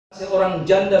seorang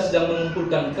janda sedang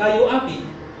mengumpulkan kayu api,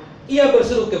 ia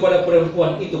berseru kepada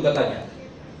perempuan itu, katanya,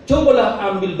 "Cobalah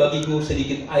ambil bagiku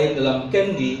sedikit air dalam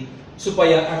kendi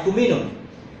supaya aku minum."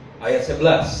 Ayat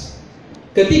 11.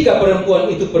 Ketika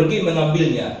perempuan itu pergi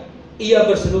mengambilnya, ia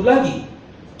berseru lagi,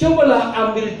 "Cobalah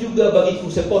ambil juga bagiku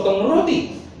sepotong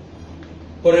roti."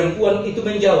 Perempuan itu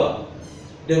menjawab,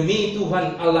 "Demi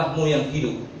Tuhan Allahmu yang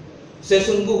hidup,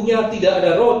 sesungguhnya tidak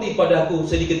ada roti padaku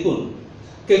sedikit pun,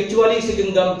 kecuali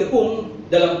segenggam tepung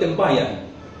dalam tempayan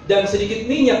dan sedikit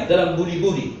minyak dalam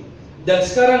buli-buli. Dan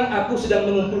sekarang aku sedang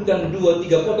mengumpulkan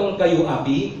 2-3 potong kayu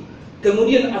api.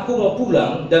 Kemudian aku mau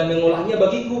pulang dan mengolahnya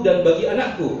bagiku dan bagi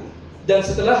anakku. Dan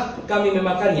setelah kami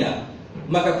memakannya,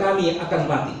 maka kami akan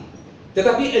mati."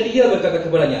 Tetapi Elia berkata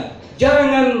kepadanya,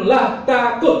 "Janganlah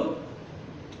takut."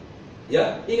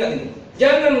 Ya, ingat ini.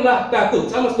 Janganlah takut,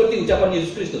 sama seperti ucapan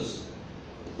Yesus Kristus.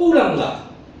 Pulanglah,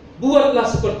 buatlah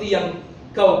seperti yang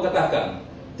kau katakan,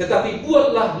 tetapi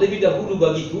buatlah lebih dahulu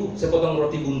bagiku sepotong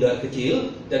roti bundar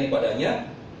kecil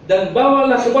daripadanya, dan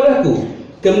bawalah kepadaku.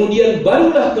 Kemudian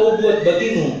barulah kau buat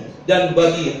bagimu dan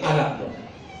bagi anakmu.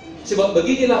 Sebab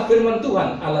beginilah firman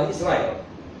Tuhan Allah Israel,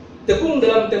 tepung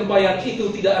dalam tempayan itu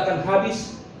tidak akan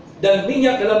habis, dan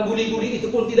minyak dalam buli-buli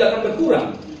itu pun tidak akan berkurang,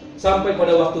 sampai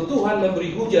pada waktu Tuhan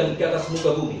memberi hujan ke atas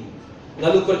muka bumi.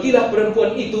 Lalu pergilah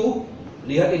perempuan itu,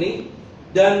 lihat ini,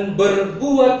 dan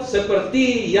berbuat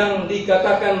seperti yang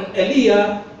dikatakan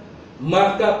Elia.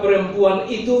 Maka perempuan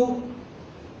itu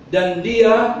dan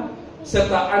dia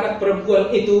serta anak perempuan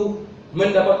itu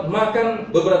mendapat makan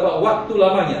beberapa waktu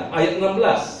lamanya. Ayat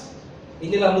 16.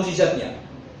 Inilah mukjizatnya.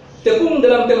 Tepung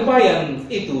dalam tempayan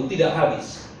itu tidak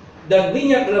habis, dan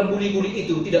minyak dalam buli-buli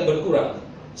itu tidak berkurang,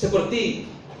 seperti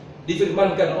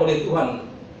difirmankan oleh Tuhan,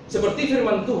 seperti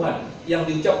firman Tuhan yang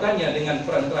diucapkannya dengan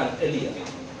perantaraan Elia.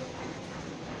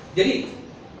 Jadi,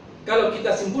 kalau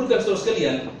kita simpulkan saudara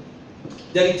sekalian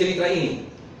dari cerita ini,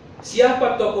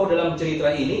 siapa tokoh dalam cerita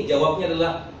ini? Jawabnya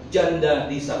adalah janda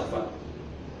di Sabat.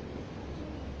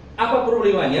 Apa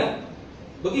problemanya?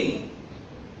 Begini.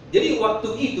 Jadi waktu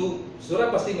itu,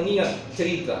 saudara pasti mengingat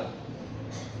cerita.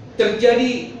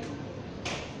 Terjadi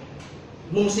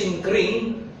musim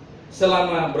kering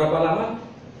selama berapa lama?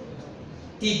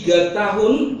 3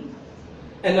 tahun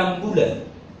 6 bulan.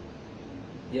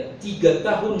 Ya, 3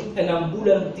 tahun 6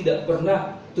 bulan tidak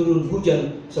pernah turun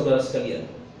hujan, saudara sekalian.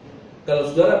 Kalau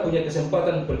saudara punya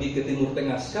kesempatan pergi ke Timur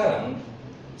Tengah sekarang,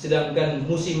 sedangkan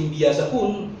musim biasa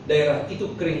pun daerah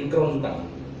itu kering kerontang.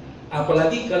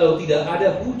 Apalagi kalau tidak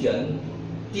ada hujan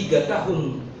 3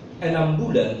 tahun 6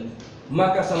 bulan,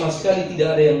 maka sama sekali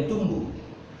tidak ada yang tumbuh.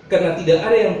 Karena tidak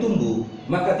ada yang tumbuh,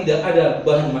 maka tidak ada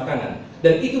bahan makanan.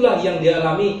 Dan itulah yang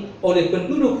dialami oleh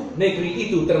penduduk negeri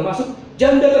itu, termasuk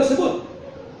janda tersebut.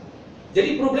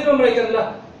 Jadi problema mereka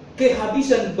adalah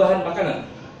kehabisan bahan makanan.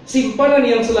 Simpanan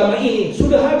yang selama ini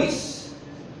sudah habis,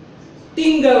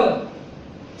 tinggal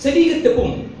sedikit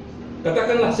tepung,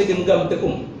 katakanlah segenggam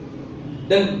tepung,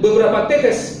 dan beberapa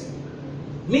tetes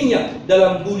minyak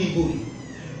dalam buli-buli.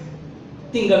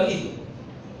 Tinggal itu.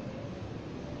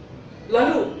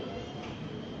 Lalu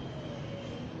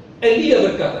Elia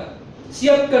berkata,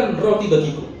 "Siapkan roti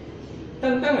bagiku."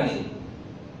 Tantangan ini.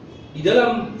 Di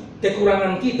dalam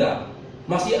kekurangan kita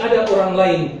masih ada orang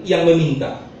lain yang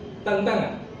meminta.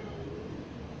 Tantangan.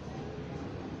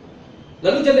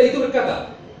 Lalu janda itu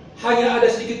berkata, "Hanya ada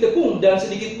sedikit tepung dan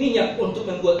sedikit minyak untuk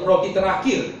membuat roti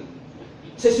terakhir.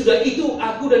 Sesudah itu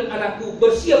aku dan anakku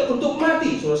bersiap untuk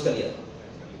mati," saudara sekalian.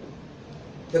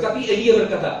 Tetapi Elia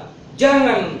berkata,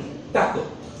 "Jangan takut."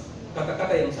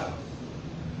 Kata-kata yang sama.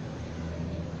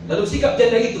 Lalu sikap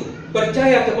janda itu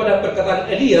percaya kepada perkataan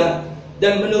Elia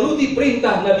dan menuruti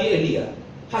perintah Nabi Elia.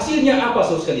 Hasilnya apa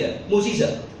saudara sekalian?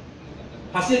 Mukjizat.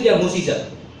 Hasilnya mukjizat,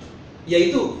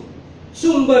 yaitu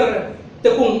sumber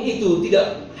tepung itu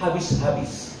tidak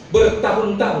habis-habis,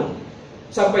 bertahun-tahun,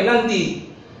 sampai nanti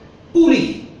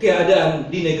pulih keadaan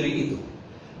di negeri itu.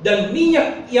 Dan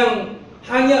minyak yang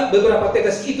hanya beberapa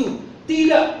tetes itu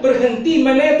tidak berhenti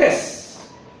menetes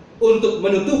untuk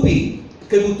menutupi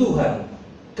kebutuhan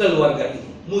keluarga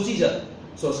ini. Mukjizat,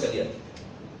 saudara sekalian.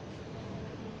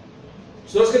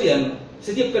 Saudara sekalian,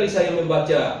 setiap kali saya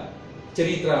membaca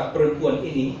cerita perempuan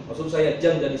ini, maksud saya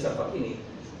janda di Sabat ini,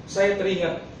 saya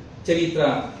teringat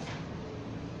cerita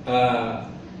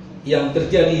yang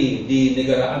terjadi di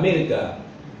negara Amerika,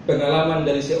 pengalaman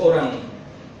dari seorang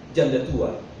janda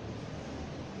tua.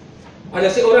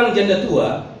 Ada seorang janda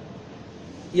tua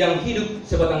yang hidup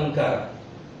sebatang kara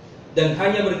dan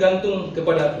hanya bergantung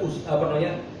kepada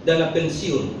dana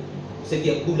pensiun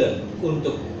setiap bulan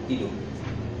untuk hidup.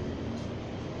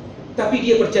 Tapi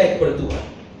dia percaya kepada Tuhan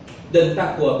dan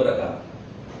takwa beragama.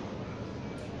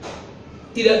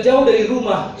 tidak jauh dari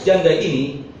rumah janda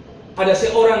ini ada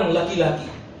seorang laki-laki,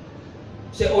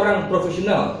 seorang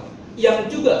profesional yang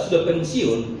juga sudah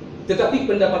pensiun, tetapi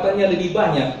pendapatannya lebih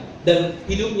banyak dan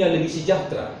hidupnya lebih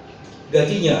sejahtera,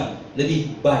 gajinya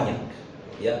lebih banyak,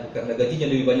 ya, karena gajinya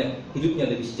lebih banyak, hidupnya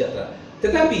lebih sejahtera.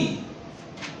 Tetapi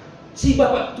si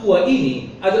bapak tua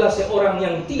ini adalah seorang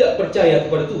yang tidak percaya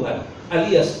kepada Tuhan,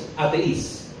 alias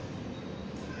ateis.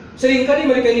 Seringkali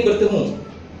mereka ini bertemu,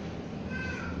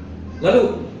 lalu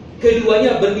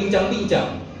keduanya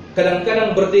berbincang-bincang,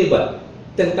 kadang-kadang berdebat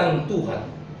tentang Tuhan.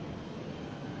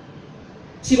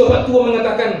 Si bapak tua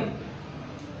mengatakan,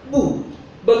 "Bu,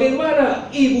 bagaimana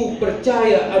ibu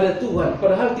percaya ada Tuhan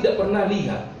padahal tidak pernah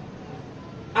lihat?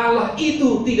 Allah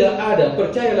itu tidak ada,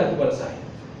 percayalah kepada saya."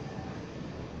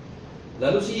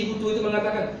 Lalu si ibu tua itu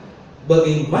mengatakan,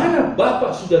 "Bagaimana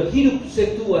bapak sudah hidup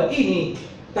setua ini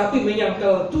tapi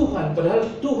menyangkal Tuhan, padahal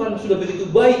Tuhan sudah begitu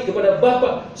baik kepada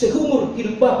bapak seumur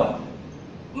hidup bapak?"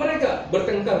 Mereka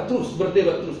bertengkar terus,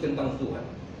 berdebat terus tentang Tuhan.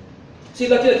 Si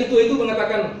laki-laki tua itu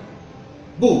mengatakan,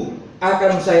 "Bu,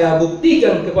 akan saya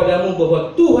buktikan kepadamu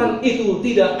bahwa Tuhan itu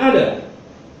tidak ada."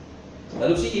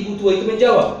 Lalu si ibu tua itu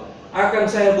menjawab, "Akan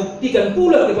saya buktikan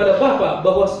pula kepada bapak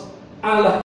bahwa Allah